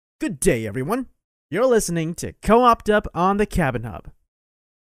Good day, everyone. You're listening to Co-opt Up on the Cabin Hub.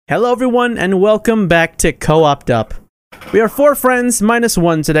 Hello, everyone, and welcome back to Co-opt Up. We are four friends minus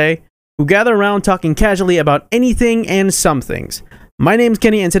one today who gather around talking casually about anything and some things. My name's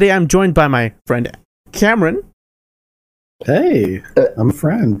Kenny, and today I'm joined by my friend Cameron. Hey, I'm a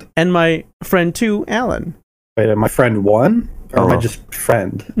friend. And my friend two, Alan. Wait, am I friend one? Or am I just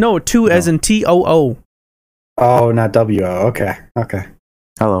friend? No, two as in T-O-O. Oh, not W-O. Okay.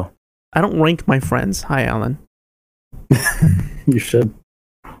 Hello. I don't rank my friends. Hi, Alan. You should.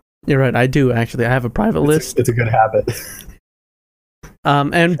 You're right, I do, actually. I have a private list. It's a good habit.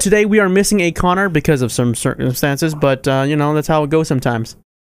 And today we are missing a Connor because of some circumstances, but, that's how it goes sometimes.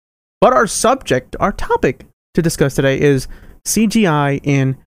 But our topic to discuss today is CGI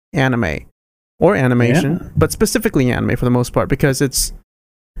in anime. Or animation, but specifically anime for the most part, because it's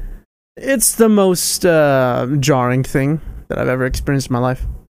the most jarring thing that I've ever experienced in my life.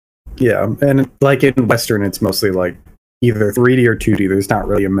 Yeah, and like in Western, it's mostly like either 3D or 2D. There's not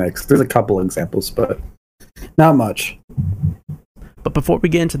really a mix. There's a couple examples, but not much. But before we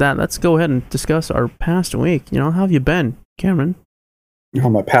get into that, let's go ahead and discuss our past week. How have you been, Cameron? Oh,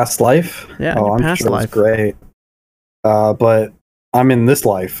 my past life? Yeah, your past sure life. It was great. But I'm in this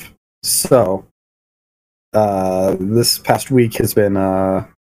life, so this past week has been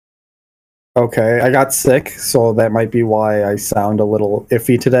okay. I got sick, so that might be why I sound a little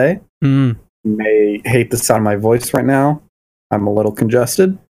iffy today. You may hate the sound of my voice right now. I'm a little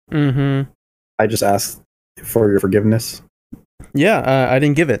congested. I just asked for your forgiveness. Yeah, I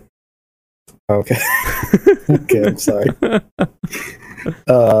didn't give it. Okay. Okay, I'm sorry.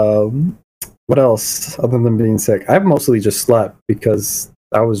 What else other than being sick? I've mostly just slept because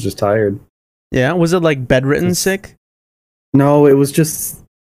I was just tired. Yeah, was it like bedridden sick? No, it was just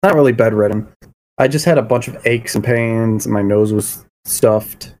not really bedridden. I just had a bunch of aches and pains. My nose was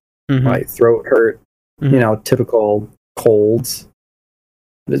stuffed. My throat hurt. Typical colds.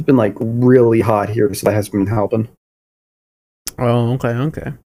 It's been like really hot here, so that has been helping. Oh,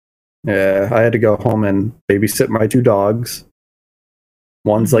 okay. Yeah, I had to go home and babysit my two dogs.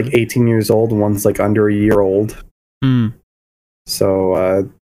 One's like 18 years old, and one's like under a year old. So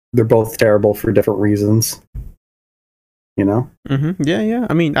they're both terrible for different reasons. Yeah.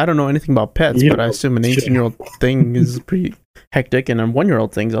 I mean, I don't know anything about pets, but I assume an 18-year-old thing is pretty hectic, and a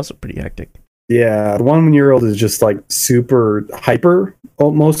 1-year-old thing is also pretty hectic. Yeah, the 1-year-old is just like super hyper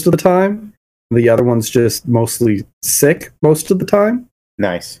most of the time. The other one's just mostly sick most of the time.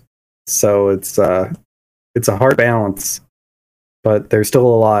 Nice. So it's a hard balance, but they're still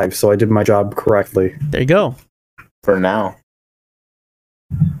alive, so I did my job correctly. There you go. For now.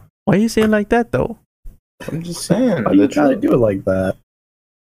 Why you say it like that, though? I'm just saying. Why you gotta do it like that?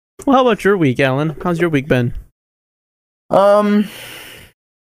 Well, how about your week, Alan? How's your week been? Been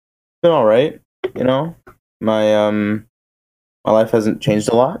all right. My life hasn't changed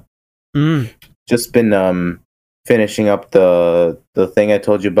a lot. Just been finishing up the thing I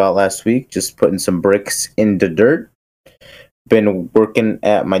told you about last week. Just putting some bricks in the dirt. Been working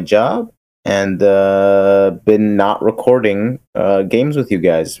at my job and been not recording games with you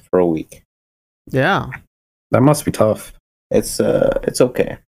guys for a week. Yeah, that must be tough. It's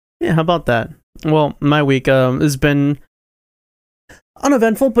okay. Yeah, how about that? Well, my week has been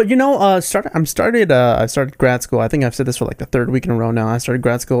uneventful, but I started grad school. I think I've said this for like the third week in a row now. I started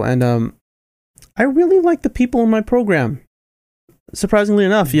grad school, and I really like the people in my program. Surprisingly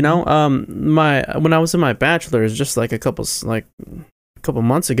enough, when I was in my bachelor's, just like a couple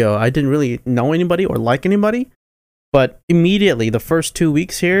months ago, I didn't really know anybody or like anybody. But immediately, the first 2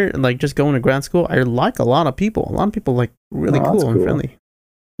 weeks here, like just going to grad school, I like a lot of people. A lot of people like really cool and friendly.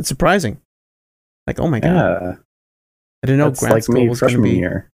 It's surprising. Like, oh my god, yeah. I didn't know grad school was going to be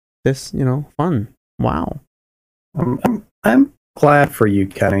year. this, fun. Wow. I'm glad for you,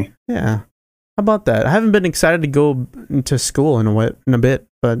 Kenny. Yeah. How about that? I haven't been excited to go to school in a bit,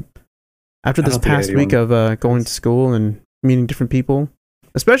 but after this past week of going to school and meeting different people,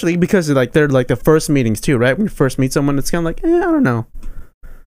 especially because they're like the first meetings too, right? When you first meet someone, it's kind of like, I don't know.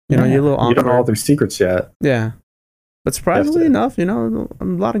 You're a little awkward. You don't know all their secrets yet. Yeah. But surprisingly enough, a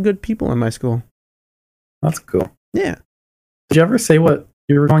lot of good people in my school. That's cool. Yeah. Did you ever say what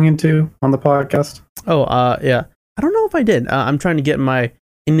you were going into on the podcast? Oh, yeah. I don't know if I did. I'm trying to get my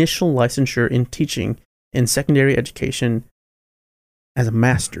initial licensure in teaching in secondary education as a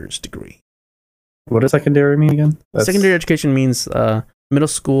master's degree. What does secondary mean again? Secondary education means middle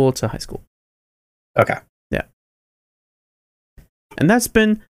school to high school. Okay. Yeah. And that's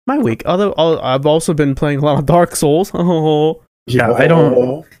been my week. Although I've also been playing a lot of Dark Souls.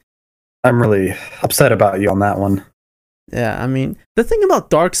 Yeah, I'm really upset about you on that one. Yeah, I mean, the thing about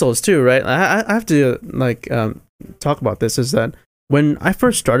Dark Souls too, right? I have to like talk about this is that when I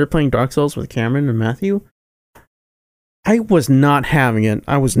first started playing Dark Souls with Cameron and Matthew, I was not having it.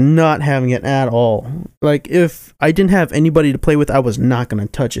 I was not having it at all. Like if I didn't have anybody to play with, I was not gonna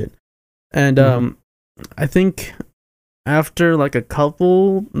touch it. And I think after like a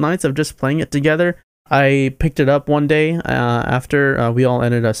couple nights of just playing it together, I picked it up one day after we all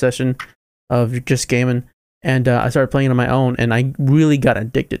ended a session of just gaming, and I started playing it on my own, and I really got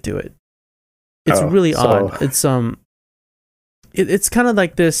addicted to it. It's really odd. It's kind of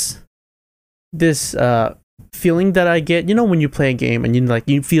like this feeling that I get, you know, when you play a game and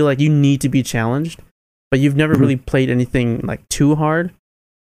you feel like you need to be challenged, but you've never really played anything like too hard.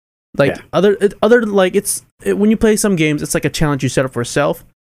 Like other like when you play some games, it's like a challenge you set up for yourself.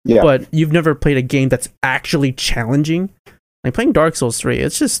 Yeah. But you've never played a game that's actually challenging. Like playing Dark Souls 3,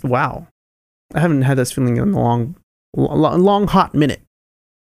 it's just wow. I haven't had this feeling in a long hot minute.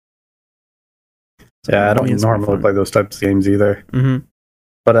 So yeah, I don't normally play those types of games either.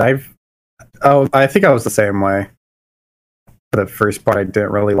 But I think I was the same way. For the first part, I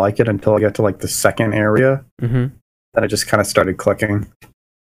didn't really like it until I got to like the second area. Then I just kind of started clicking.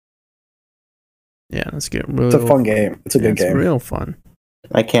 Yeah, that's good. It's a fun game. It's a good game. It's real fun.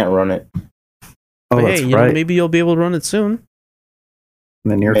 I can't run it. But hey, you know, maybe you'll be able to run it soon.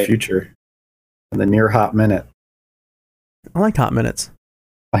 In the near future. In the near hot minute. I like hot minutes.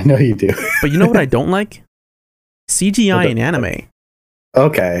 I know you do. But you know what I don't like? CGI in anime.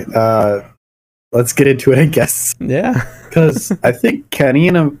 Okay. Let's get into it, I guess. Yeah. Because I think Kenny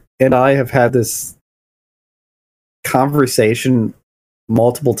and I have had this conversation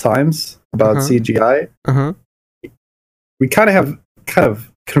multiple times about CGI. We kind of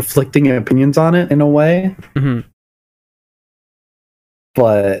have conflicting opinions on it in a way.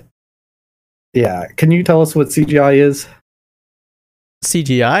 But yeah, can you tell us what CGI is?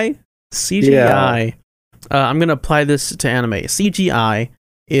 CGI? CGI. Yeah. I'm going to apply this to anime. CGI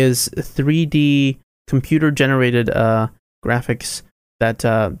is 3D computer generated graphics that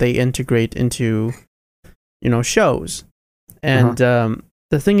they integrate into, you know, shows. And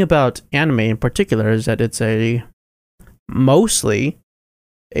the thing about anime in particular is that it's mostly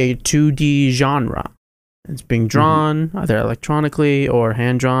a 2D genre. It's being drawn either electronically or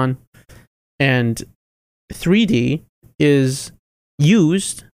hand-drawn. And 3D is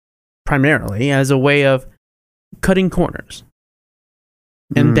used primarily as a way of cutting corners.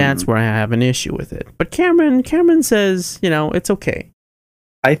 And that's where I have an issue with it. But Cameron says, you know, it's okay.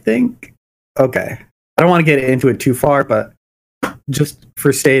 I think, okay. I don't want to get into it too far, but just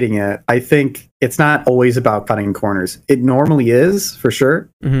for stating it, I think it's not always about cutting corners. It normally is, for sure.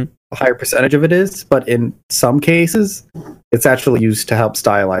 A higher percentage of it is, but in some cases, it's actually used to help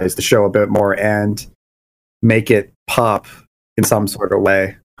stylize the show a bit more and make it pop in some sort of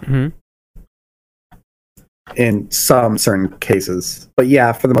way. In some certain cases. But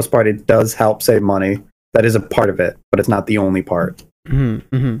yeah, for the most part, it does help save money. That is a part of it, but it's not the only part.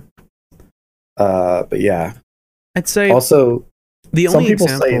 But yeah. I'd say also, the only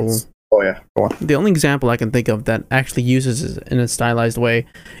example, go on. The only example I can think of that actually uses it in a stylized way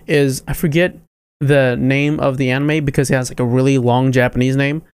is, I forget the name of the anime because it has like a really long Japanese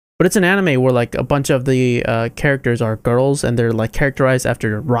name, but it's an anime where like a bunch of the characters are girls and they're like characterized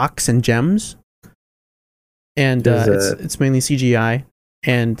after rocks and gems. And it's mainly CGI,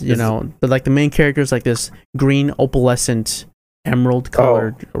 and you know, but like the main character is like this green opalescent emerald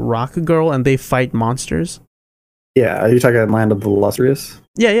colored rock girl, and they fight monsters. Yeah, are you talking Land of the Lustrous?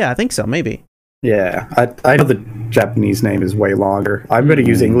 Yeah, I think so, maybe. Yeah, I know the Japanese name is way longer. I'm going to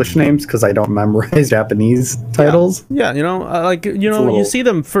use English names because I don't memorize Japanese titles. Yeah, you know, like, you know, you see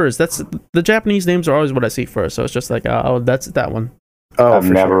them first. That's the Japanese names are always what I see first, so it's just like, oh, that's that one. I've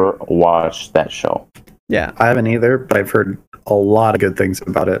never watched that show. Yeah, I haven't either, but I've heard a lot of good things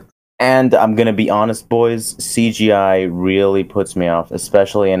about it. And I'm gonna be honest, boys, CGI really puts me off,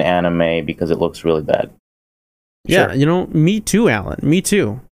 especially in anime, because it looks really bad. Yeah, you know, me too, Alan. Me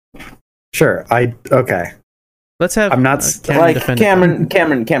too. Sure, okay. Let's have. I'm not like Cameron.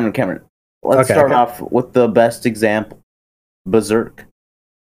 Let's start off with the best example, Berserk.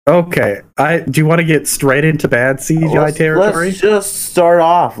 Okay, do you want to get straight into bad CGI territory? Let's just start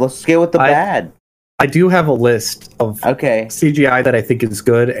off. Let's get with the bad. I do have a list of CGI that I think is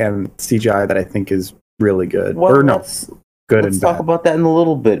good and CGI that I think is really good. Well, good let's and talk bad. about that in a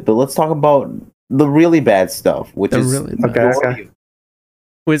little bit, but let's talk about the really bad stuff, which is really okay.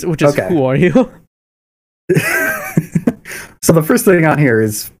 Which is who are you? So the first thing on here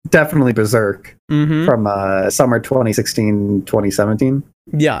is definitely Berserk from summer 2016, 2017.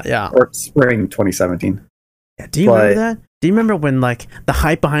 Yeah. Or spring 2017. Yeah, do you remember that? Do you remember when like the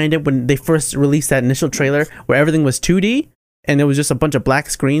hype behind it when they first released that initial trailer where everything was 2D and it was just a bunch of black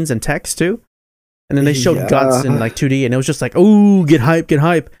screens and text too? And then they showed Guts in like 2D and it was just like, oh, get hype, get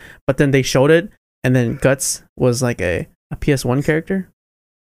hype. But then they showed it and then Guts was like a PS1 character.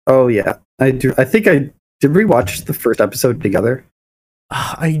 Oh yeah, I do. I think did we watch the first episode together?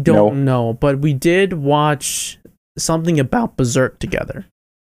 I don't know, but we did watch something about Berserk together.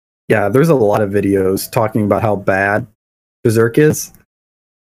 Yeah, there's a lot of videos talking about how bad Berserk is.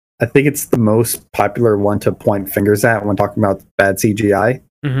 I think it's the most popular one to point fingers at when talking about bad CGI.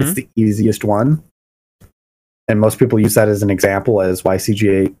 Mm-hmm. It's the easiest one. And most people use that as an example as why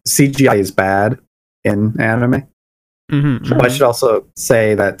CGI is bad in anime. Mm-hmm. Sure. I should also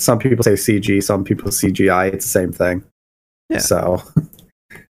say that some people say CG, some people CGI. It's the same thing. Yeah. So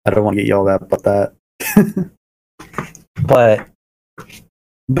I don't want to get yelled at about that. But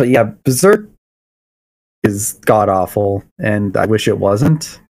yeah, Berserk is god awful, and I wish it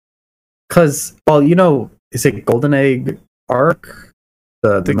wasn't. Because, well, you know, is it Golden Egg arc?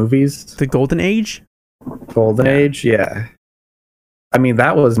 The movies? The Golden Age? Golden Age, yeah. I mean,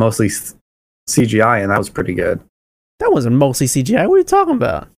 that was mostly CGI, and that was pretty good. That wasn't mostly CGI. What are you talking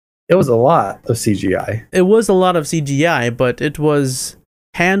about? It was a lot of CGI. It was a lot of CGI, but it was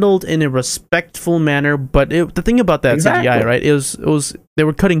handled in a respectful manner. But the thing about that CGI, right? It was they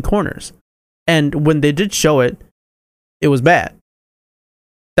were cutting corners, and when they did show it, it was bad.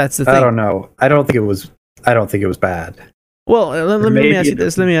 That's the thing. I don't know. I don't think it was bad. Well, let me ask you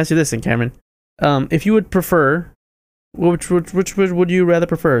this. Let me ask you this, then, Cameron. If you would prefer, which would you rather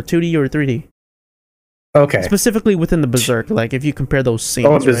prefer, 2D or 3D? Okay. Specifically within the Berserk, like if you compare those scenes.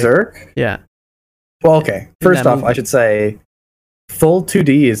 Oh, Berserk? Right? Yeah. Well, okay. First off, I should say full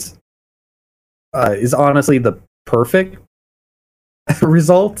 2D is honestly the perfect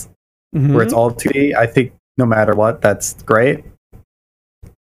result, where it's all 2D. I think no matter what, that's great.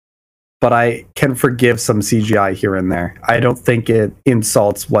 But I can forgive some CGI here and there. I don't think it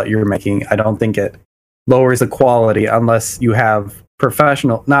insults what you're making. I don't think it lowers the quality unless you have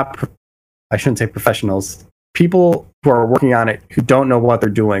I shouldn't say professionals. People who are working on it who don't know what they're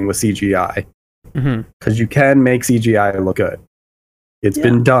doing with CGI. Because you can make CGI look good. It's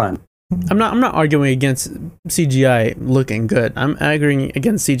been done. I'm not arguing against CGI looking good. I'm arguing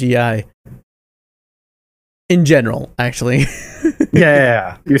against CGI in general, actually.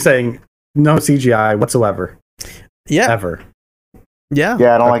 Yeah. You're saying no CGI whatsoever. Yeah. Ever. Yeah.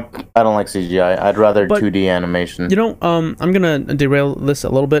 Yeah, I don't like CGI. I'd rather 2D animation. You know, I'm gonna derail this a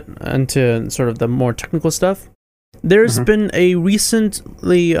little bit into sort of the more technical stuff. There's been a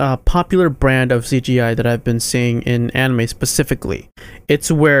recently popular brand of CGI that I've been seeing in anime specifically. It's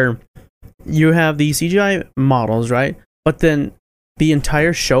where you have the CGI models, right? But then the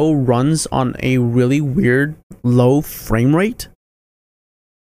entire show runs on a really weird low frame rate.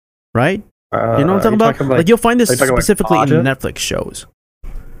 Right? You know what I'm talking about? Like you'll find this specifically in Netflix shows.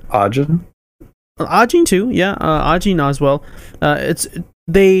 Ajin? Ajin too, yeah. Ajin as well.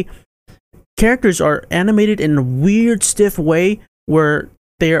 Characters are animated in a weird, stiff way where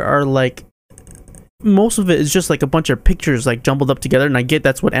they are like, most of it is just like a bunch of pictures like jumbled up together, and I get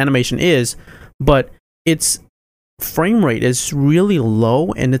that's what animation is, but its frame rate is really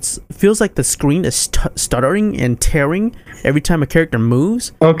low, and it feels like the screen is stuttering and tearing every time a character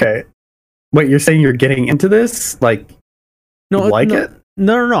moves. Okay. Wait, you're saying you're getting into this? Like, it? No,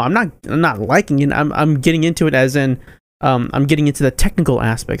 I'm not liking it. I'm getting into it as in, I'm getting into the technical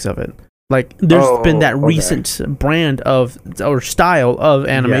aspects of it. Like, there's been that recent brand of or style of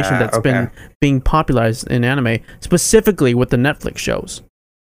animation that's been being popularized in anime, specifically with the Netflix shows.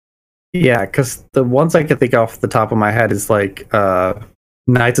 Yeah, because the ones I can think off the top of my head is like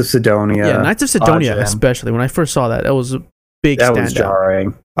Knights of Sidonia. Yeah, Knights of Sidonia, especially. When I first saw that, it was a big standout. That was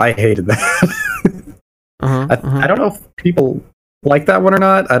jarring. I hated that. I don't know if people like that one or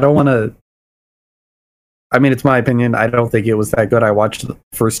not. I don't want to. I mean, it's my opinion. I don't think it was that good. I watched the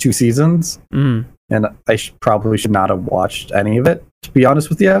first 2 seasons, and I probably should not have watched any of it, to be honest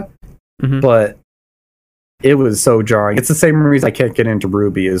with you. But it was so jarring. It's the same reason I can't get into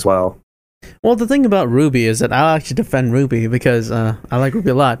Ruby as well. Well, the thing about Ruby is that I'll actually defend Ruby because I like Ruby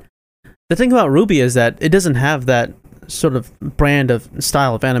a lot. The thing about Ruby is that it doesn't have that sort of brand of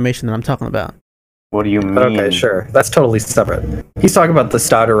style of animation that I'm talking about. What do you mean? Okay, sure. That's totally separate. He's talking about the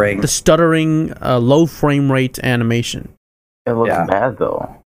stuttering. The stuttering, low frame rate animation. It looks bad,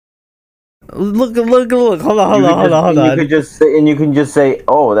 though. Look. Hold on. You can just say,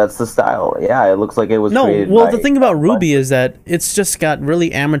 oh, that's the style. Yeah, it looks like it was created the thing about Ruby is that it's just got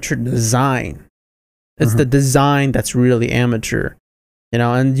really amateur design. It's the design that's really amateur.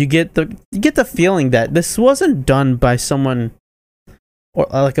 and you get the feeling that this wasn't done by someone or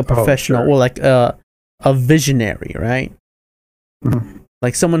like a professional or like a visionary, right? Mm-hmm.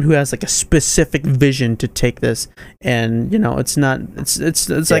 Like someone who has like a specific vision to take this, and it's not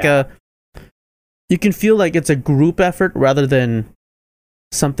it's like you can feel like it's a group effort rather than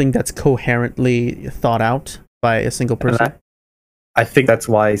something that's coherently thought out by a single person. I think that's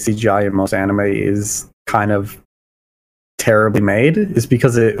why CGI in most anime is kind of terribly made, is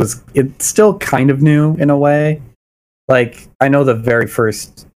because it's still kind of new in a way. Like, I know the very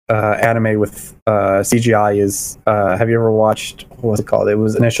first anime with CGI is have you ever watched, what was it called? It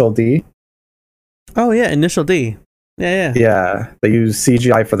was Initial D. Oh yeah, Initial D. Yeah, they use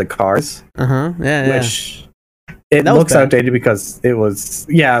CGI for the cars. Which it looks outdated because it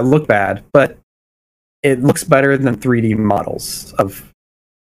looked bad, but it looks better than 3D models of.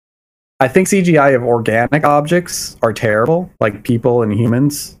 I think CGI of organic objects are terrible, like people and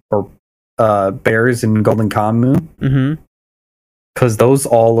humans, or bears in Golden Kamuy. Mm-hmm. Because those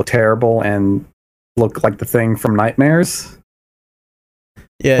all look terrible and look like the thing from Nightmares.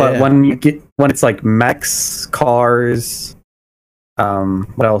 But when it's like mechs, cars,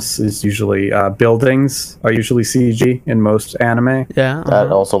 what else is usually buildings are usually CG in most anime. Yeah,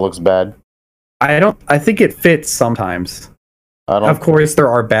 that also looks bad. I think it fits sometimes. Of course, there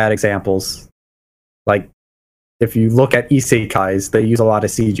are bad examples. Like, if you look at isekais, they use a lot of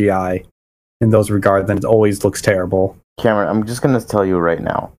CGI in those regards, and it always looks terrible. Cameron, I'm just gonna tell you right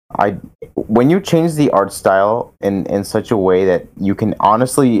now. When you change the art style in such a way that you can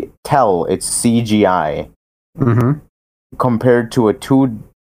honestly tell it's CGI, compared to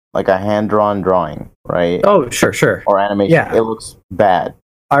a hand-drawn drawing, right? Oh, sure. Or animation, it looks bad.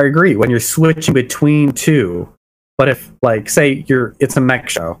 I agree. When you're switching between two, but if, like, say it's a mech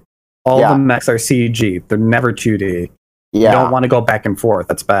show, all the mechs are CG. They're never 2D. You don't want to go back and forth.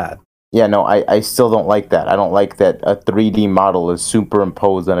 That's bad. Yeah, no, I still don't like that. I don't like that a 3D model is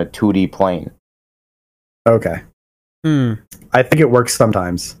superimposed on a 2D plane. Okay. I think it works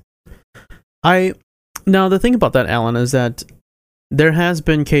sometimes. Now, the thing about that, Alan, is that there has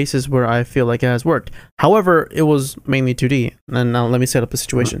been cases where I feel like it has worked. However, it was mainly 2D. And now let me set up the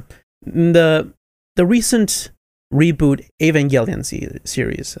situation. The recent reboot Evangelion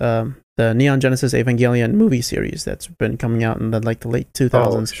series, the Neon Genesis Evangelion movie series that's been coming out in the late 2000s.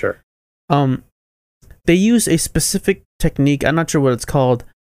 Oh, sure. They use a specific technique, I'm not sure what it's called,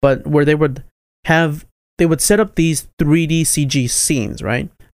 but where they would set up these 3D CG scenes, right?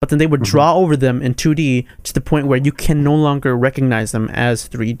 But then they would draw over them in 2D to the point where you can no longer recognize them as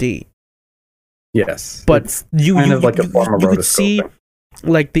 3D. Yes. But you could see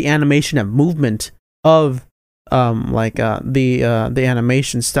like the animation and movement of the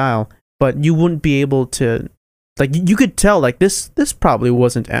animation style, but you wouldn't be able to, like, you could tell like this probably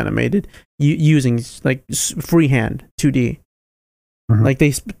wasn't animated using like freehand 2D. Like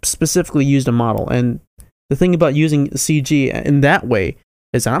they specifically used a model, and the thing about using CG in that way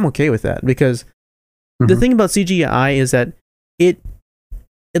is I'm okay with that, because the thing about CGI is that it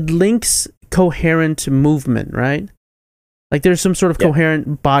links coherent movement, right? Like there's some sort of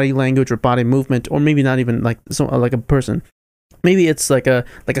coherent body language or body movement, or maybe not even like a person. Maybe it's like a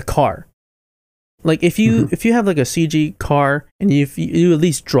car. Like if you have like a CG car and you at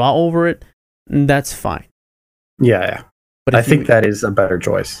least draw over it, that's fine. Yeah. But I think that is a better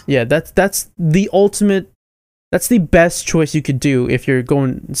choice. Yeah, that's the ultimate. That's the best choice you could do if you're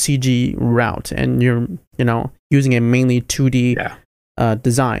going CG route and you're using a mainly 2D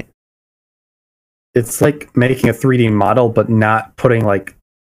design. It's like making a 3D model, but not putting like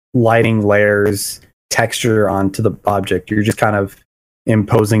lighting layers, texture onto the object. You're just kind of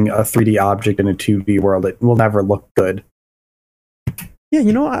imposing a 3D object in a 2D world. It will never look good. Yeah,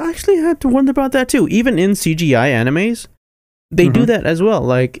 I actually had to wonder about that too. Even in CGI animes, they do that as well.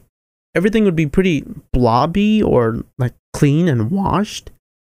 Like everything would be pretty blobby or like clean and washed.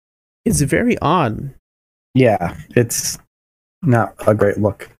 It's very odd. Yeah, it's not a great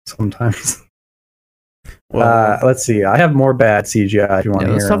look sometimes. Well, let's see. I have more bad CGI if you want to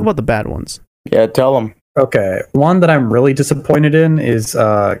hear. Let's talk about the bad ones. Yeah, tell them. Okay, one that I'm really disappointed in is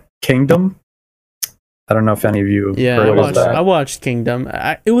Kingdom. I don't know if any of you. Yeah, I watched Kingdom.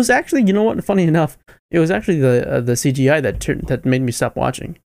 It was actually, funny enough, it was actually the CGI that made me stop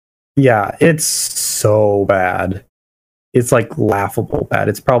watching. Yeah, it's so bad. It's like laughable bad.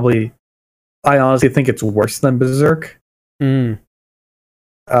 It's probably, I honestly think it's worse than Berserk.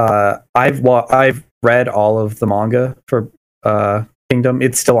 I've read all of the manga for Kingdom.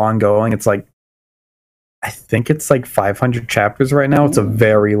 It's still ongoing. It's like, I think it's like 500 chapters right now. It's a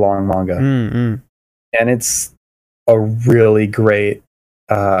very long manga. And it's a really great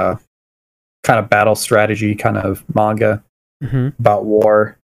kind of battle strategy kind of manga about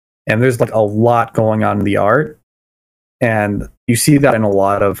war, and there's like a lot going on in the art, and you see that in a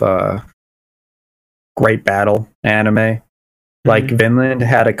lot of great battle anime. Like Vinland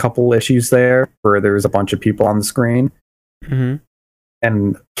had a couple issues there where there was a bunch of people on the screen,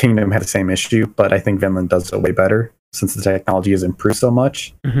 and Kingdom had the same issue, but I think Vinland does it way better since the technology has improved so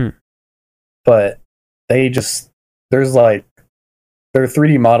much. But they're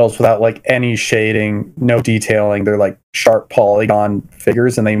 3D models without like any shading, no detailing. They're like sharp polygon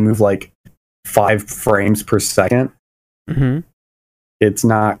figures, and they move like 5 frames per second. It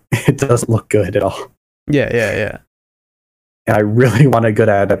doesn't look good at all. Yeah. And I really want a good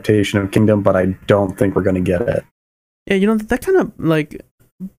adaptation of Kingdom, but I don't think we're going to get it. Yeah, you know, that kind of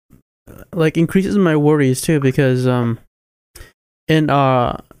like increases my worries too, because in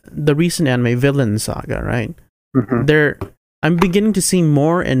the recent anime Vinland Saga, right? I'm beginning to see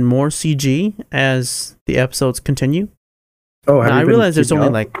more and more CG as the episodes continue. Oh, now, I realize there's only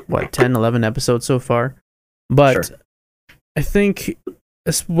like 10, 11 episodes so far, but sure. I think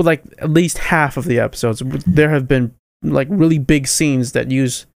with like at least half of the episodes there have been like really big scenes that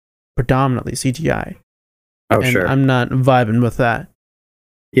use predominantly CGI. Oh, and sure. I'm not vibing with that.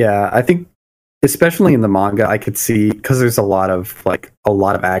 Yeah, I think especially in the manga, I could see, because there's a lot of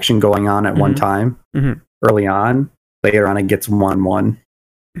action going on at one time early on. Later on, it gets 1-1.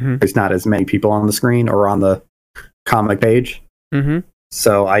 There's not as many people on the screen or on the comic page.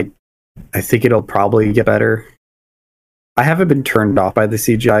 So I think it'll probably get better. I haven't been turned off by the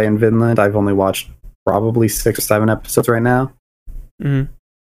CGI in Vinland. I've only watched probably 6 or 7 episodes right now.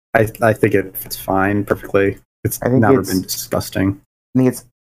 I think it's fine perfectly. It's never been disgusting. I think it's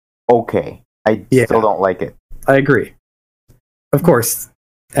okay. I still don't like it. I agree. Of course,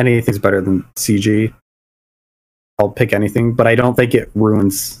 anything's better than CG. I'll pick anything, but I don't think it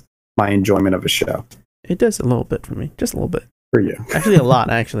ruins my enjoyment of a show. It does a little bit for me, just a little bit. For you, actually, a lot.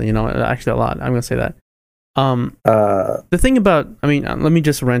 Actually, a lot. I'm gonna say that. The thing about, let me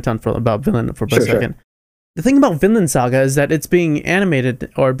just rant on about Vinland for a second. Sure. The thing about Vinland Saga is that it's being animated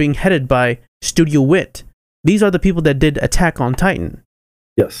or being headed by Studio Wit. These are the people that did Attack on Titan.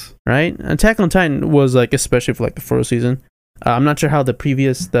 Yes. Right? Attack on Titan was like, especially for like the first season. I'm not sure how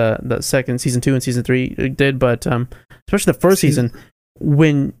the second season 2 and season 3 did, but especially the first season,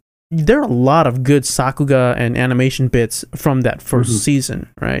 when there are a lot of good Sakuga and animation bits from that first season,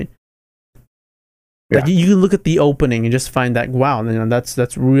 right? Yeah. Like you look at the opening and just find that, wow,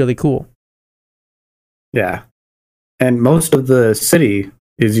 that's really cool. Yeah, and most of the city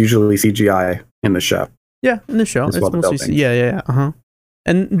is usually CGI in the show. Yeah, in the show, it's mostly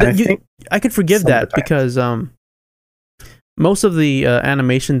And I could forgive that because most of the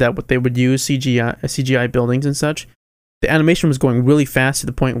animation that they would use CGI buildings and such, the animation was going really fast to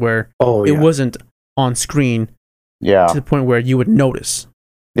the point where it wasn't on screen. Yeah, to the point where you would notice.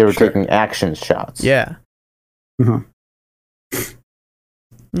 They were taking action shots. Yeah.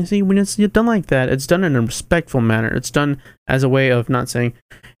 You see, when it's done like that, it's done in a respectful manner. It's done as a way of not saying,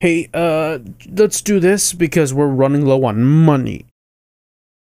 "Hey, let's do this because we're running low on money."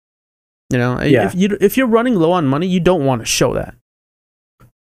 You know, if you're running low on money, you don't want to show that.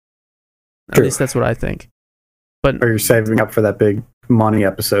 At least that's what I think. But or you're saving up for that big money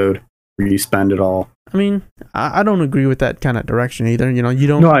episode where you spend it all. I mean, I don't agree with that kind of direction either. You know, you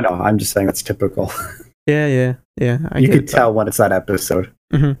don't. No, I know. I'm just saying that's typical. Yeah. You could tell when it's that episode.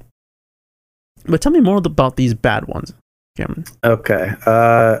 But tell me more about these bad ones, Cameron. Okay.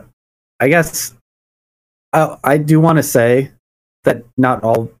 I guess I do want to say that not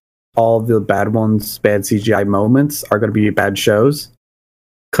all the bad ones, bad CGI moments, are going to be bad shows.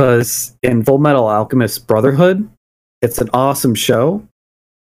 Because in Full Metal Alchemist Brotherhood, it's an awesome show.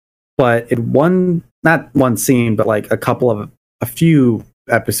 But not one scene, but like a few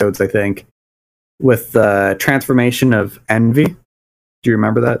episodes, I think, with the transformation of Envy. Do you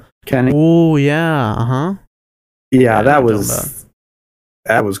remember that, Kenny? Oh yeah, Yeah, that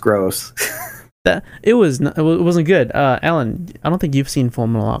was gross. It wasn't good. Alan, I don't think you've seen Full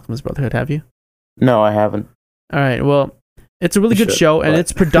Metal Alchemist Brotherhood, have you? No, I haven't. All right, well, it's a really good show, and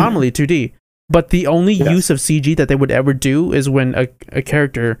it's predominantly 2D. But the only use of CG that they would ever do is when a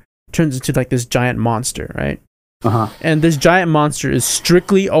character turns into like this giant monster, right? And this giant monster is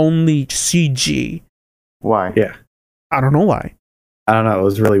strictly only CG. Why? Yeah. I don't know why. I don't know. It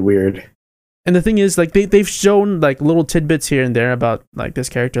was really weird. And the thing is, like, they've shown like little tidbits here and there about like this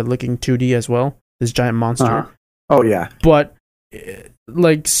character looking 2D as well, this giant monster. Oh yeah. But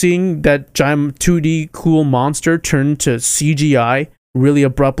like seeing that giant 2D cool monster turn to CGI really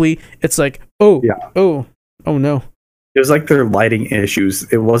abruptly, it's like, oh no. It was like their lighting issues.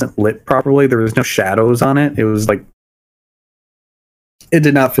 It wasn't lit properly. There was no shadows on it. It was like it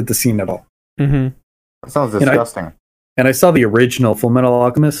did not fit the scene at all. That sounds disgusting. And I saw the original Full Metal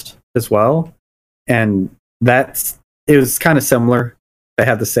Alchemist as well, and it was kind of similar. They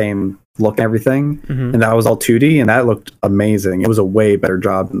had the same look and everything, and that was all 2D, and that looked amazing. It was a way better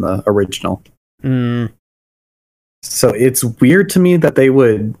job than the original. So it's weird to me that they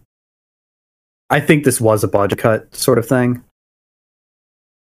would. I think this was a budget cut sort of thing,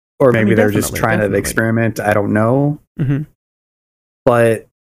 or maybe they're just trying to experiment. I don't know, but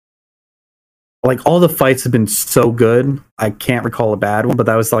like all the fights have been so good. I can't recall a bad one, but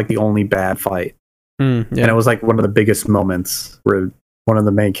that was like the only bad fight, and it was like one of the biggest moments where one of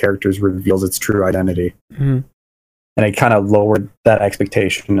the main characters reveals its true identity, and it kind of lowered that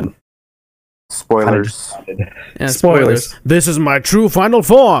expectation. And spoilers. Spoilers. This is my true final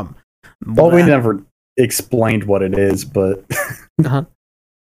form. Well, we never explained what it is, but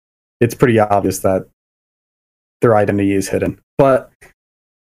it's pretty obvious that their identity is hidden. But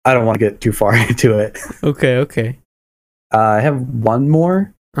I don't want to get too far into it. Okay. I have one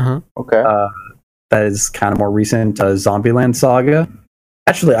more. Okay. That is kind of more recent. Zombieland Saga.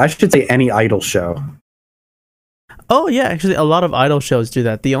 Actually, I should say any idol show. Oh yeah, actually, a lot of idol shows do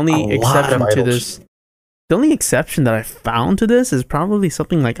that. The only exception to this, the only exception that I found to this is probably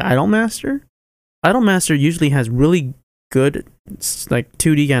something like Idolmaster. Idolmaster usually has really good like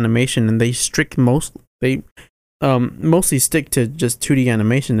 2D animation, and they mostly stick to just 2D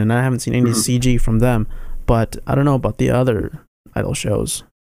animation, and I haven't seen any CG from them. But I don't know about the other idol shows.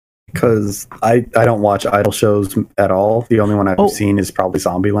 Because I don't watch idol shows at all. The only one I've seen is probably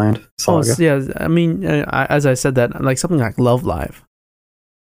Zombieland Saga. Yeah. I mean, as I said that, like something like Love Live.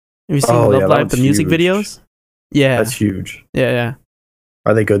 Have you seen Love Live, the music videos? Yeah. That's huge. Yeah.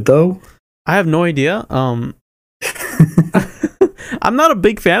 Are they good, though? I have no idea. I'm not a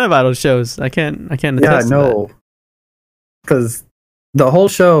big fan of idol shows. I can't attest to that. Because the whole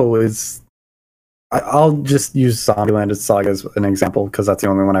show is... I'll just use Zombieland Saga as an example because that's the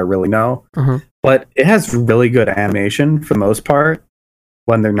only one I really know. But it has really good animation for the most part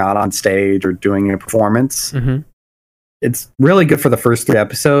when they're not on stage or doing a performance. It's really good for the first 3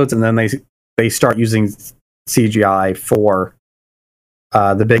 episodes, and then they start using CGI for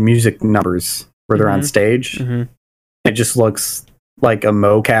the big music numbers where they're on stage. It just looks like a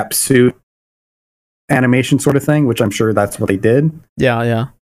mocap suit animation sort of thing, which I'm sure that's what they did. Yeah.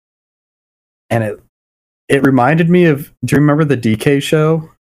 And it reminded me of... Do you remember the DK show?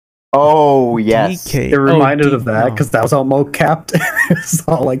 Oh, yes. DK. It reminded of that because that was all mo-capped. It was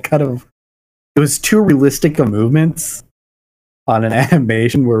all like kind of... It was too realistic of movements on an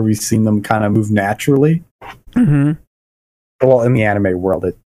animation where we've seen them kind of move naturally. Well, in the anime world,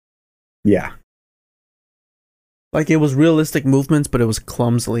 yeah. Like it was realistic movements, but it was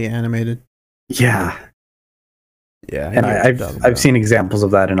clumsily animated. Yeah. Yeah, and I've seen examples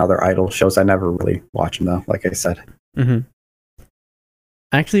of that in other idol shows. I never really watch them though, like I said. I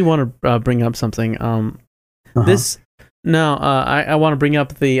actually want to bring up something. I want to bring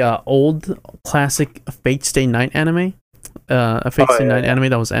up the old classic Fate Stay Night anime. A Fate Stay Night anime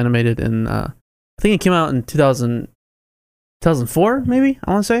that was animated in I think it came out in 2004, maybe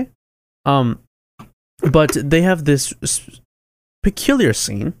I want to say. But they have this peculiar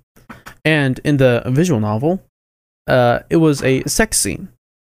scene, and in the visual novel. It was a sex scene,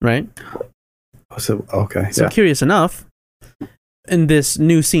 right? So curious enough, in this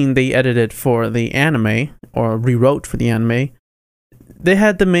new scene they edited for the anime, or rewrote for the anime, they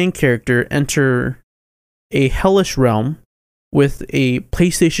had the main character enter a hellish realm with a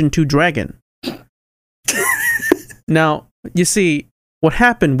PlayStation 2 dragon. Now, you see, what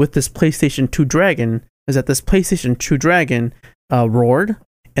happened with this PlayStation 2 dragon is that this PlayStation 2 dragon roared,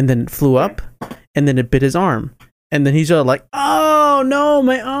 and then flew up, and then it bit his arm. And then he's all like, oh no,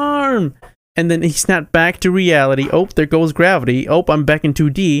 my arm. And then he snapped back to reality. Oh, there goes gravity. Oh, I'm back in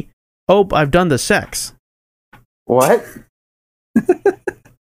 2D. Oh, I've done the sex. What?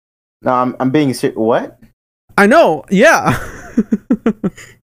 No, I'm being serious. What? I know, yeah.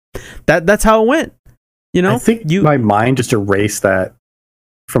 That's how it went. You know? I think my mind just erased that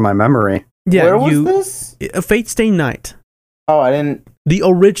from my memory. Yeah, where was this? A Fate Stay Night. Oh, I didn't... The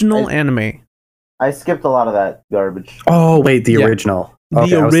original anime. I skipped a lot of that garbage. Oh, wait, the original. Okay,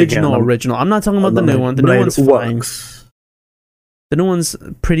 the original. I'm not talking about the new one. The new one's fine. The new one's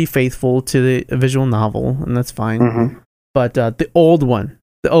pretty faithful to the visual novel, and that's fine. But the old one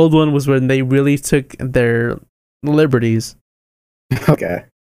was when they really took their liberties. Okay.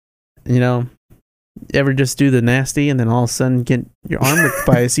 You know, you ever just do the nasty and then all of a sudden get your arm ripped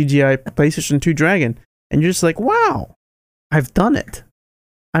by a CGI PlayStation 2 dragon, and you're just like, wow, I've done it.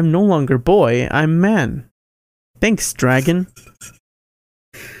 I'm no longer boy, I'm man. Thanks, dragon.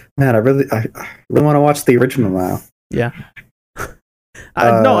 Man, I really want to watch the original now. Yeah.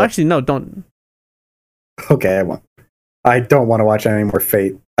 No, actually, no, don't. Okay, I don't want to watch any more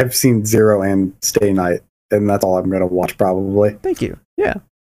Fate. I've seen Zero and Stay Night, and that's all I'm going to watch probably. Thank you. Yeah.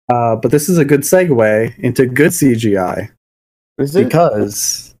 But this is a good segue into good CGI. Is it?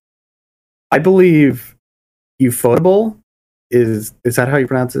 Because I believe Ufotable is that how you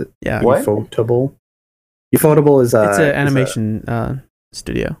pronounce it? Yeah. What? Ufotable. Ufotable is it's an animation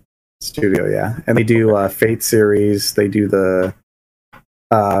studio. Studio, yeah. And they do Fate series. They do the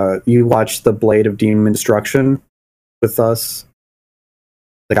you watch the Blade of Demon Destruction with us.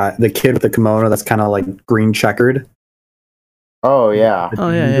 The kid with the kimono that's kind of like green checkered. Oh yeah.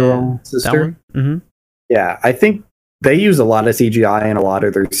 Yeah. Sister. Mm-hmm. Yeah, I think they use a lot of CGI in a lot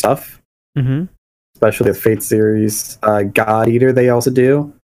of their stuff. Mm-hmm. Especially the Fate series. God Eater they also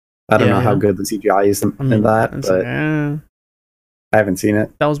do. I don't know how good the CGI is in that, but I haven't seen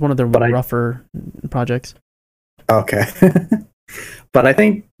it. That was one of the rougher projects. Okay. But I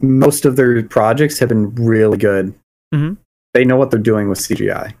think most of their projects have been really good. Mm-hmm. They know what they're doing with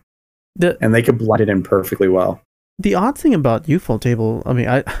CGI. And they could blend it in perfectly well. The odd thing about Ufotable, I mean,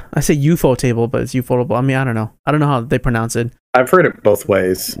 I say Ufotable, but it's Ufotable. I mean, I don't know. I don't know how they pronounce it. I've heard it both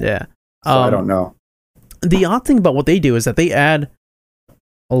ways. Yeah. So I don't know. The odd thing about what they do is that they add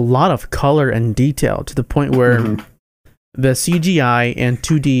a lot of color and detail to the point where the CGI and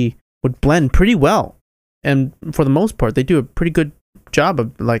 2D would blend pretty well. And for the most part, they do a pretty good job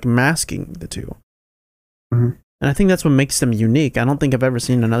of like masking the two. Mm-hmm. And I think that's what makes them unique. I don't think I've ever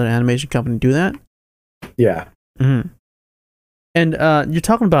seen another animation company do that. Yeah. Mm-hmm. And you're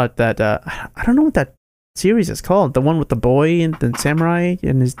talking about that. I don't know what that series is called. The one with the boy and the samurai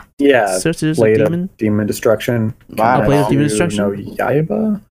and his sisters, Blade demon. of Demon Destruction. Blade of Demon Destruction. No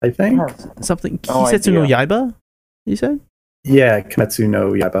Yaiba, I think. Something. Kisetsu no Yaiba. You said? Yeah, Kimetsu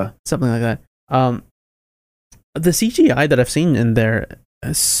no Yaiba. Something like that. The CGI that I've seen in there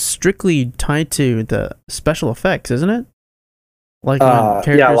is strictly tied to the special effects, isn't it? Like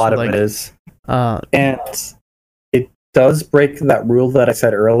yeah, a lot of it is. And it does break that rule that I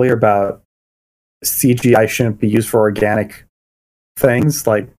said earlier about CGI shouldn't be used for organic things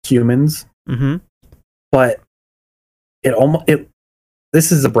like humans. Mm-hmm. But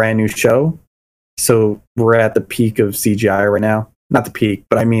this is a brand new show, so we're at the peak of CGI right now. Not the peak,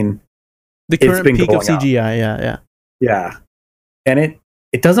 but I mean the current peak of CGI. Yeah. And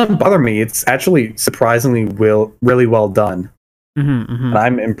it doesn't bother me. It's actually surprisingly really well done. Mm-hmm, mm-hmm. And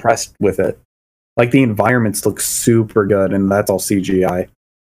I'm impressed with it. Like the environments look super good, and that's all CGI.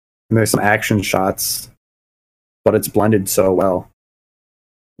 And there's some action shots, but it's blended so well.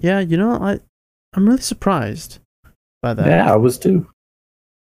 Yeah, I'm really surprised by that. Yeah, I was too.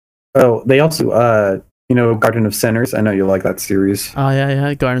 Oh, they also, Garden of Sinners. I know you like that series. Oh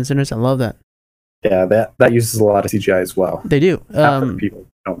yeah, Garden of Sinners. I love that. Yeah, that uses a lot of CGI as well. They do. People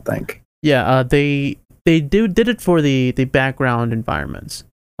don't think. Yeah, they did it for the background environments,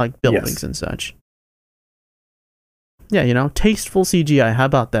 like buildings and such. Yeah, tasteful CGI. How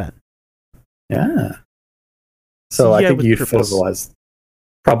about that? Yeah. So CGI I think Ufotable has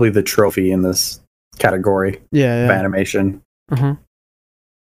probably the trophy in this category. Of animation. Uh-huh.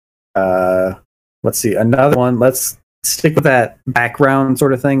 Let's see another one. Let's stick with that background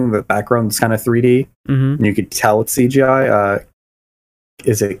sort of thing. The background's kind of 3D, and you could tell it's CGI.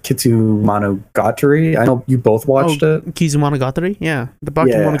 Is it Kitsumonogatari? I know you both watched it. Kizumonogatari? Yeah. The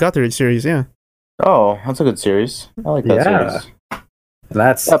Bakemonogatari series, yeah. Oh, that's a good series. I like that series. And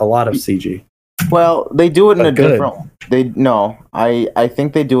that's a lot of CG. Well, they do it in a different I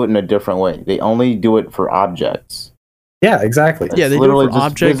think they do it in a different way. They only do it for objects. Yeah, exactly. Yeah, they literally do it for just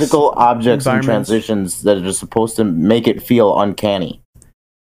objects, physical objects and transitions that are just supposed to make it feel uncanny.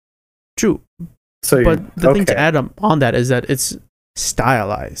 True. But the thing to add on that is that it's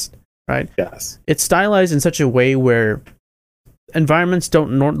stylized, right? Yes. It's stylized in such a way where environments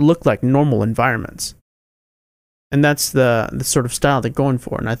don't look like normal environments. And that's the sort of style they're going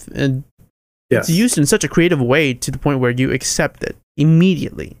for. And it's used in such a creative way to the point where you accept it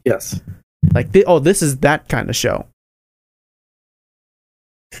immediately. Yes. Like, this is that kind of show.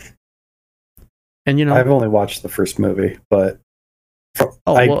 And I've only watched the first movie, but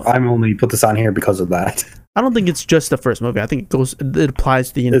I'm only put this on here because of that. I don't think it's just the first movie. I think it applies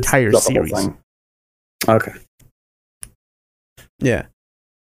to the entire series. Okay. Yeah.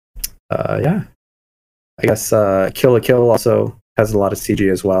 Yeah. I guess Kill la Kill also has a lot of CG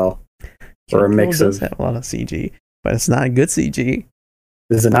as well. Or a mix of have a lot of CG, but it's not good CG.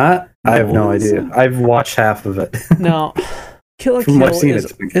 Is it not? I have no idea. I've watched half of it. No, Kill la From what I've Kill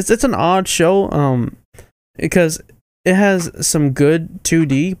seen, it's an odd show. Because it has some good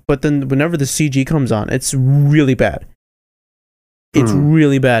 2D, but then whenever the CG comes on, it's really bad. It's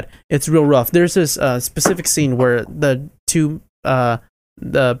really bad. It's real rough. There's this specific scene where the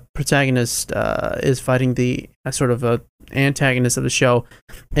protagonist is fighting the sort of antagonist of the show,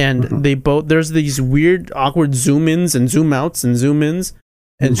 and they both, there's these weird awkward zoom ins and zoom outs and zoom ins,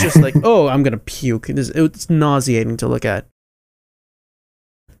 and it's just like, oh, I'm gonna puke. It's nauseating to look at.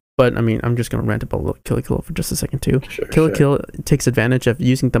 But I mean, I'm just gonna rant about Kill la Kill for just a second too. Kill la Kill takes advantage of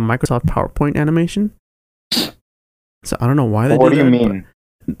using the Microsoft PowerPoint animation. So I don't know why they do that. What do you mean?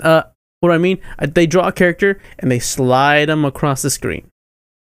 What do I mean? They draw a character and they slide them across the screen.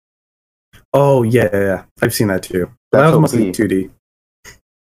 Oh yeah. I've seen that too. That was mostly 2D.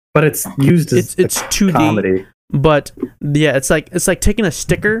 But it's used as it's 2D comedy. But yeah, it's like taking a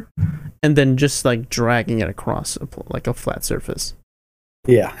sticker and then just like dragging it across like a flat surface.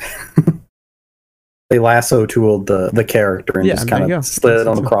 Yeah. They lasso tooled the character and just kind of slid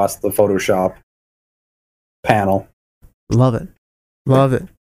them across the Photoshop panel. Love it.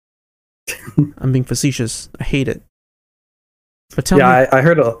 I'm being facetious. I hate it. But tell me, I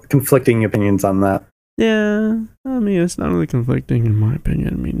heard conflicting opinions on that. Yeah, I mean, it's not really conflicting in my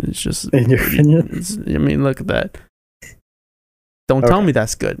opinion. I mean, it's just in your opinion. I mean, look at that. Don't tell me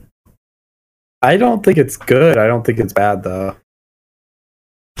that's good. I don't think it's good. I don't think it's bad though.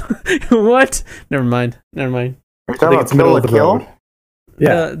 What? Never mind. Are you talking about Kill la Kill?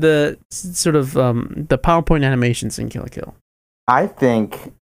 Yeah. The sort of the PowerPoint animations in Kill la Kill. I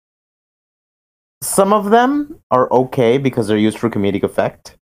think some of them are okay because they're used for comedic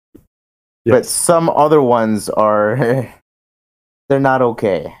effect. Yes. But some other ones are they're not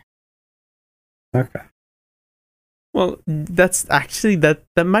okay. Okay. Well, that's actually that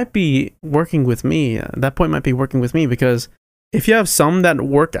might be working with me. That point might be working with me because if you have some that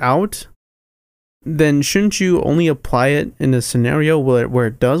work out, then shouldn't you only apply it in a scenario where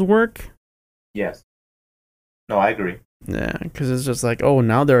it does work? Yes. No, I agree. Yeah, because it's just like, oh,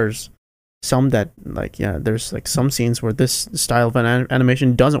 now there's some that, like, yeah, there's like some scenes where this style of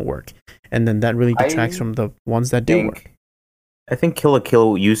animation doesn't work, and then that really detracts from the ones that do work. I think Kill la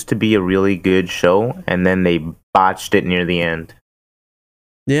Kill used to be a really good show, and then they botched it near the end.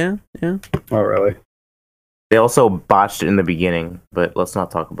 Yeah. Oh, really? They also botched it in the beginning, but let's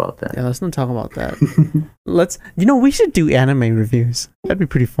not talk about that. Yeah, let's not talk about that. We should do anime reviews. That'd be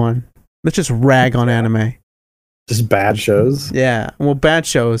pretty fun. Let's just rag on anime. Just bad shows? Yeah, well, bad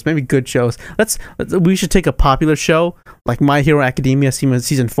shows, maybe good shows. We should take a popular show like My Hero Academia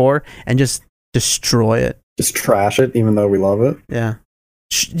season 4 and just destroy it. Just trash it, even though we love it. Yeah,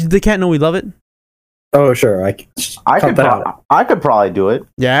 they can't know we love it. Oh, sure. I could probably do it.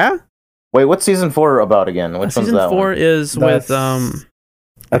 Yeah. Wait, what's season 4 about again? Which one's that? Season 4 is with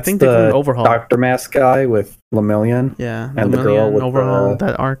I think the Overhaul. Dr. Mask guy with Lemillion. Yeah, and the girl with Overhaul,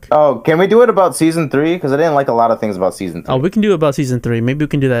 that arc. Oh, can we do it about season 3? Because I didn't like a lot of things about season 3. Oh, we can do it about season 3. Maybe we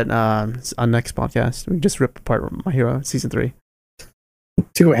can do that on next podcast. We can just rip apart My Hero season 3.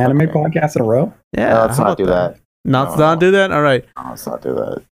 2 anime podcasts in a row? Yeah, no, let's not do that. Not do that? All right. No, let's not do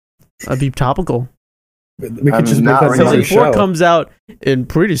that. That'd be topical. We could just make that season 4 comes out in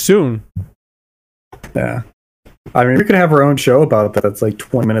pretty soon. Yeah. I mean, we could have our own show about that. It's like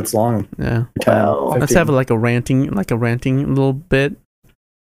 20 minutes long. Yeah. Let's have like a ranting little bit.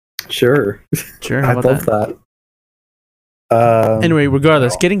 Sure. I love that. Anyway,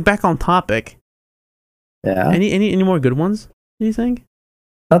 regardless, getting back on topic. Yeah. Any more good ones? Do you think?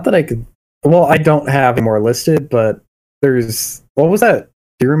 Not that I could. Well, I don't have any more listed, but there's. What was that?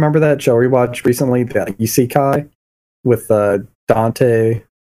 Do you remember that show we watched recently? The Isekai with Dante,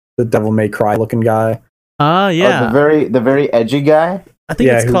 the Devil May Cry looking guy. Yeah. Oh, the very edgy guy. I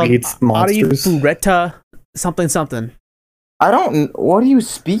think it's called Arifureta something. I don't. What are you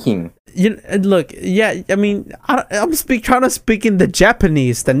speaking? Look, yeah. I mean, I'm trying to speak in the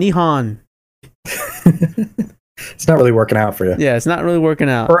Japanese, the Nihon. It's not really working out for you. Yeah, it's not really working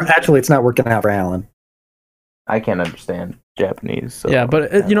out. Or actually, it's not working out for Alan. I can't understand Japanese. So yeah, but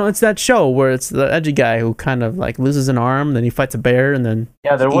it's that show where it's the edgy guy who kind of like loses an arm, then he fights a bear, and then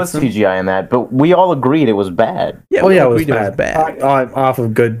there was CGI in that, but we all agreed it was bad. Yeah, it was bad. I'm off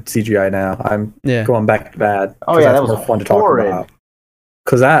of good CGI now. I'm going back to bad. Oh yeah, that was more fun to talk about.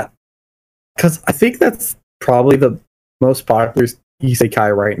 Because I think that's probably the most popular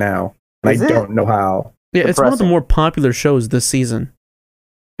isekai right now, and I don't know how. Yeah, it's one of the more popular shows this season.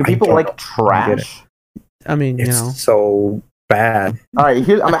 Do people like trash? I mean, it's so bad. All right,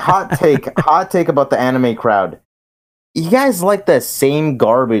 here's hot take about the anime crowd. You guys like the same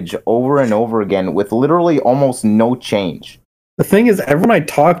garbage over and over again with literally almost no change. The thing is, everyone I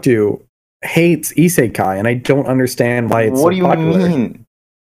talk to hates isekai, and I don't understand why it's What so do you popular. mean?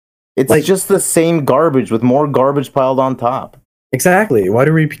 It's Like- just the same garbage with more garbage piled on top. Exactly. Why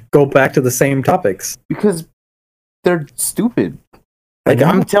do we go back to the same topics? Because they're stupid. I Like, know.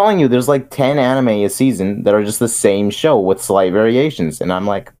 I'm telling you, there's like 10 anime a season that are just the same show with slight variations. And I'm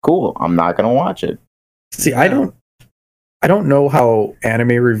like, cool, I'm not going to watch it. See, I don't know how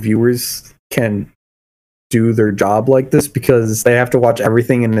anime reviewers can do their job like this because they have to watch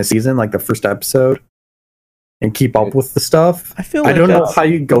everything in a season, like the first episode, and keep up with the stuff. I feel I like don't know that's- how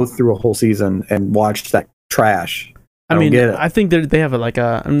you go through a whole season and watch that trash. I don't mean, get it. I think they have like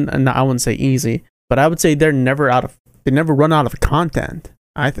I wouldn't say easy, but I would say they never run out of content.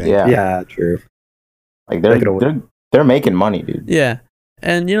 I think. Yeah, true. Like Take it away. they're making money, dude. Yeah,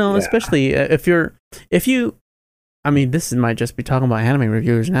 and Yeah. especially if you, I mean, this might just be talking about anime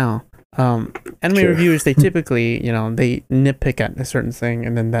reviewers now. Anime Sure. reviewers, they typically, they nitpick at a certain thing,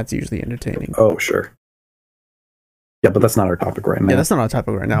 and then that's usually entertaining. Oh, sure. Yeah, but that's not our topic right now. Yeah, that's not our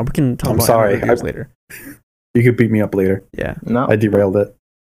topic right now. We can talk I'm about sorry. anime reviews later. You could beat me up later. Yeah. No. I derailed it.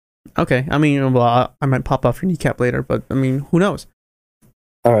 Okay. I mean, well, I might pop off your kneecap later, but I mean, who knows?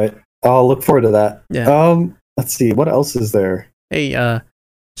 All right. I'll look forward to that. Yeah. Let's see. What else is there? Hey,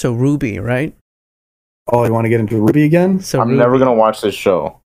 so Ruby, right? Oh, you want to get into Ruby again? So I'm Ruby. never going to watch this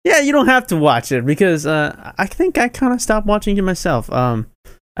show. Yeah, you don't have to watch it because I think I kind of stopped watching it myself. I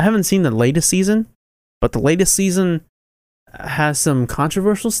haven't seen the latest season, but the latest season has some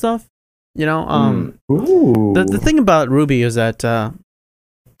controversial stuff. Ooh. The thing about Ruby is that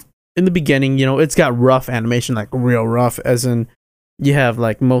in the beginning, it's got rough animation, like real rough, as in you have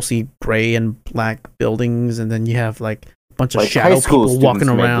like mostly gray and black buildings, and then you have like a bunch of Like shadow high school people walking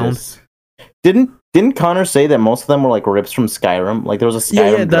students made around. this. Didn't Connor say that most of them were like rips from Skyrim? Like there was a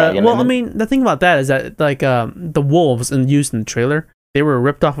Skyrim dragon. Well, in I it? mean, the thing about that is that like the wolves used in the trailer, they were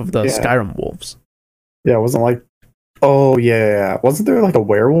ripped off of the Yeah. Skyrim wolves. Yeah, it wasn't like. Oh yeah, wasn't there like a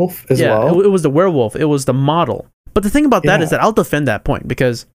werewolf as Yeah, well? it was the werewolf. It was the model. But the thing about that Yeah. is that I'll defend that point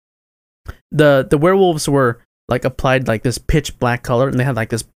because the werewolves were like applied like this pitch black color, and they had like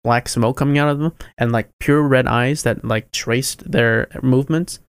this black smoke coming out of them, and like pure red eyes that like traced their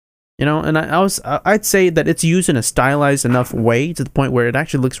movements. And I'd say that it's used in a stylized enough way to the point where it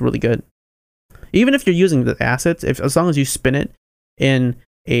actually looks really good. Even if you're using the assets, as long as you spin it in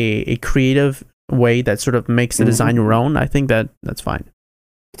a creative way that sort of makes the design your own, I think that's fine.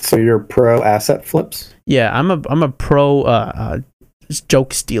 So you're pro asset flips? Yeah, I'm a pro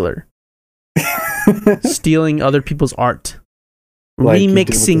joke stealer, stealing other people's art, Like you did with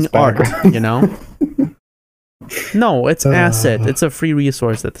this remixing art. background. No, it's asset. It's a free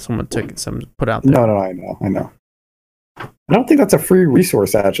resource that someone put out there. No, I know. I don't think that's a free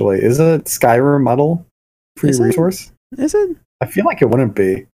resource. Actually, is a Skyrim model free Is it? resource? Is it? I feel like it wouldn't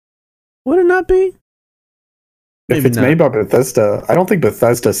be. Would it not be? If Maybe it's not. made by Bethesda, I don't think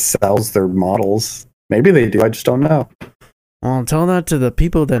Bethesda sells their models. Maybe they do. I just don't know. Well, tell that to the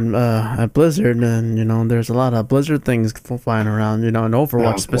people then at Blizzard, and there's a lot of Blizzard things flying around, and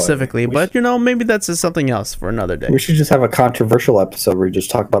Overwatch boy. specifically. We But maybe that's just something else for another day. We should just have a controversial episode where we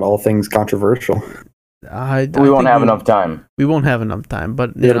just talk about all things controversial. I we won't think have enough time. We won't have enough time,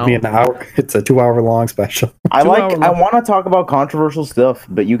 but It'll be an hour. It's a 2 hour long special. I 2 hour I long. want to talk about controversial stuff,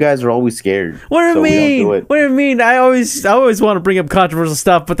 but you guys are always scared. What do you so we don't mean? do it. What do you mean? I always want to bring up controversial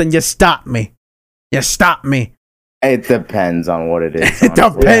stuff, but then you stop me. You stop me. It depends on what it is. It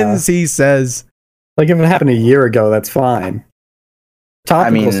honestly. depends, he says. Like if it happened a year ago, that's fine.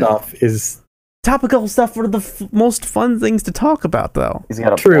 Topical mean- stuff is Topical stuff are the most fun things to talk about, though. He's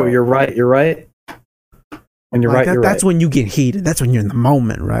got a true. point. You're right. When you're Like, right, you're that's right. when you get heated. That's when you're in the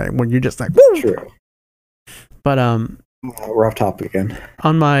moment, right? When you're just like, woo! True. But We're off topic again.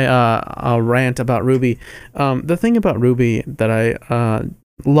 on my rant about Ruby, the thing about Ruby that I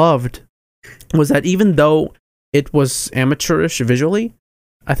loved was that even though it was amateurish visually,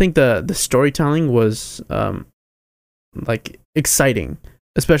 I think the storytelling was like exciting,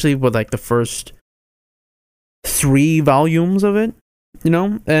 especially with like the first 3 volumes of it,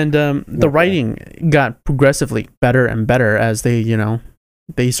 and the Okay. writing got progressively better and better as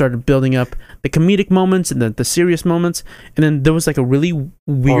they started building up the comedic moments and the serious moments, and then there was like a really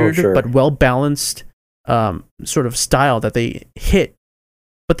weird sure. but well balanced sort of style that they hit.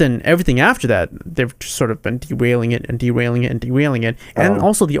 But then everything after that, they've just sort of been derailing it, and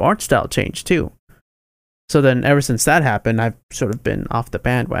also the art style changed too. So then, ever since that happened, I've sort of been off the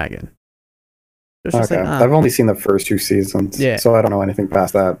bandwagon. It's just Okay, I've only seen the first 2 seasons, so I don't know anything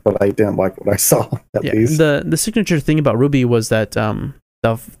past that. But I didn't like what I saw. At least the signature thing about Ruby was that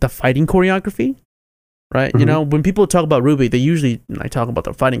the fighting choreography, right? You know, when people talk about Ruby, they usually talk about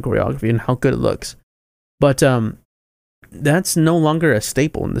the fighting choreography and how good it looks, but that's no longer a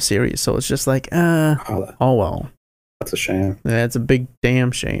staple in the series. So it's just like, oh well. That's a shame. Yeah, it's a big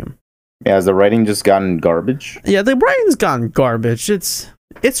damn shame. Yeah, has the writing just gotten garbage? Yeah, the writing's gotten garbage. It's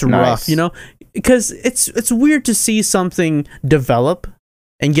rough, you know, because it's weird to see something develop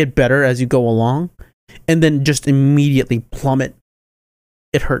and get better as you go along, and then just immediately plummet.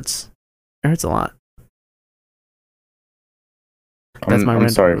 It hurts. It hurts a lot. I'm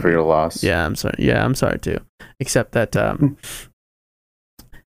sorry for your loss. Yeah, I'm sorry. Yeah, I'm sorry too. Except that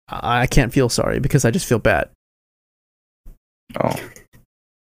I can't feel sorry because I just feel bad. Oh.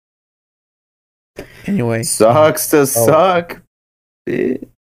 Anyway. Sucks to suck. So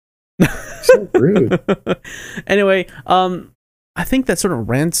rude. Anyway, I think that sort of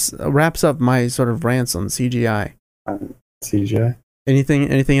wraps up my sort of rants on CGI. CGI.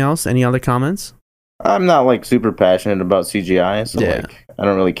 Anything else? Any other comments? I'm not like super passionate about CGI, so like I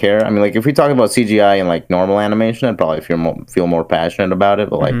don't really care. I mean, like if we talk about CGI in like normal animation, I'd probably feel more passionate about it.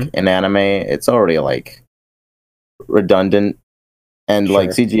 But like in anime, it's already like redundant, and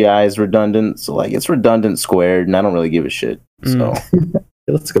like CGI is redundant, so like it's redundant squared, and I don't really give a shit. So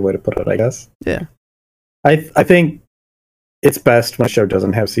that's a good way to put it, I guess. Yeah, I think it's best when a show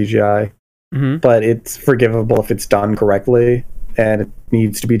doesn't have CGI, but it's forgivable if it's done correctly, and it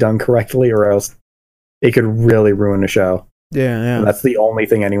needs to be done correctly, or else it could really ruin a show. Yeah. And that's the only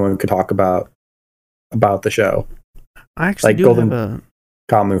thing anyone could talk about the show. I actually like do Golden have a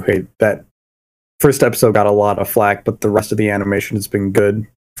Kamuy, that first episode got a lot of flack, but the rest of the animation has been good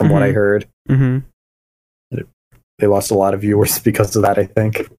from what I heard. They lost a lot of viewers because of that, I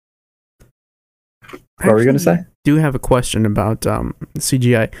think. What were you going to say? Do have a question about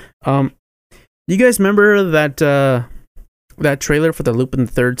CGI. You guys remember that trailer for the Lupin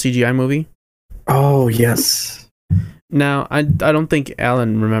the Third CGI movie? Oh, yes. Now, I don't think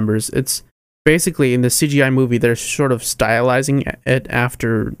Alan remembers. It's basically in the CGI movie, they're sort of stylizing it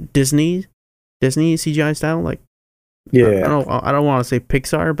after Disney CGI style. Like, I don't want to say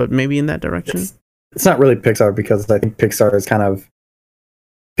Pixar, but maybe in that direction. It's not really Pixar, because I think Pixar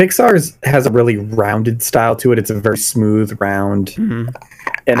has a really rounded style to it. It's a very smooth, round.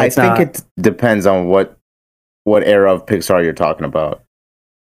 And I think it depends on what era of Pixar you're talking about.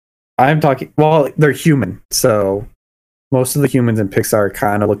 I'm talking, well, they're human, so most of the humans in Pixar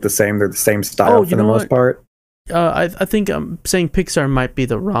kind of look the same. They're the same style for the most part. I think I'm saying Pixar might be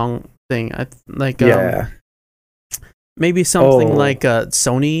the wrong thing. Maybe something like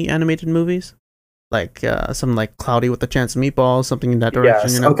Sony animated movies, like something like Cloudy with a Chance of Meatballs, something in that direction.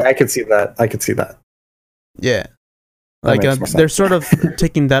 Yes, you know? okay, I could see that. Yeah, like they're sort of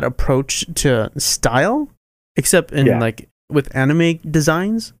taking that approach to style, except in like with anime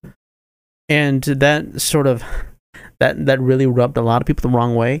designs. And that sort of that really rubbed a lot of people the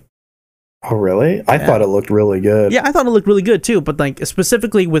wrong way. Oh, really? I thought it looked really good. Yeah, I thought it looked really good too. But like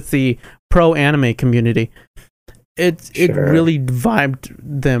specifically with the pro anime community, it really vibed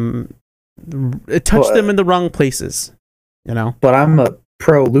them. It touched them in the wrong places, you know. But I'm a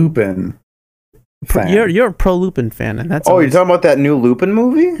pro Lupin fan. You're a pro Lupin fan, and that's you're talking about that new Lupin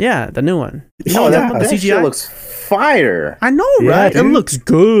movie? Yeah, the new one. No, that CGI shit looks fire. I know, right? It looks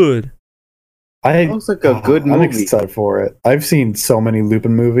good. It looks like a good movie. I'm excited for it. I've seen so many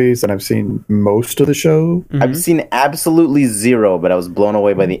Lupin movies, and I've seen most of the show. I've seen absolutely zero, but I was blown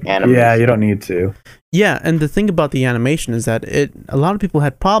away by the animation. Yeah, you don't need to. Yeah, and the thing about the animation is that a lot of people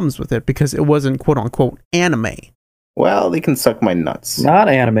had problems with it because it wasn't quote unquote anime. Well, they can suck my nuts. Not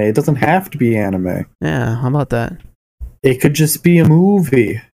anime. It doesn't have to be anime. Yeah, how about that? It could just be a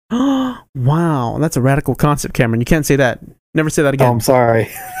movie. Wow, that's a radical concept, Cameron. You can't say that. Never say that again. Oh, I'm sorry.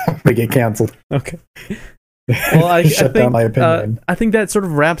 I get canceled. Okay. Well, I shut down my opinion. I think that sort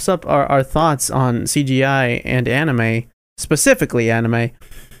of wraps up our thoughts on CGI and anime, specifically anime.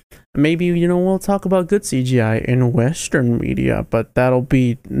 Maybe, we'll talk about good CGI in Western media, but that'll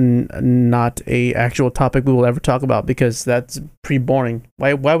be not a actual topic we will ever talk about because that's pretty boring.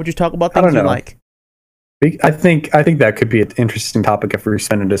 Why would you talk about things you like? I think that could be an interesting topic if we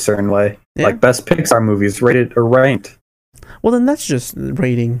spin it a certain way. Yeah. Like best Pixar movies rated or ranked. Well, then that's just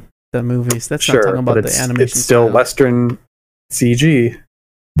rating the movies. That's not talking about the animation. It's still style. Western CG.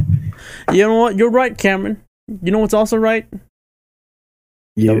 You know what? You're right, Cameron. You know what's also right?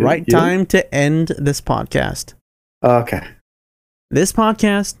 The right time to end this podcast. Okay. This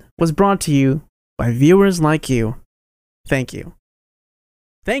podcast was brought to you by viewers like you. Thank you.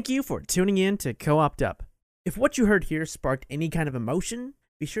 Thank you for tuning in to Co-opt Up. If what you heard here sparked any kind of emotion,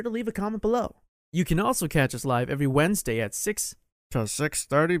 be sure to leave a comment below. You can also catch us live every Wednesday at 6 to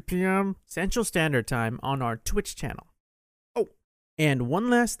 6:30 p.m. Central Standard Time on our Twitch channel. Oh, and one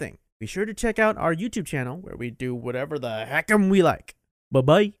last thing. Be sure to check out our YouTube channel where we do whatever the heck'em we like.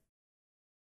 Bye-bye.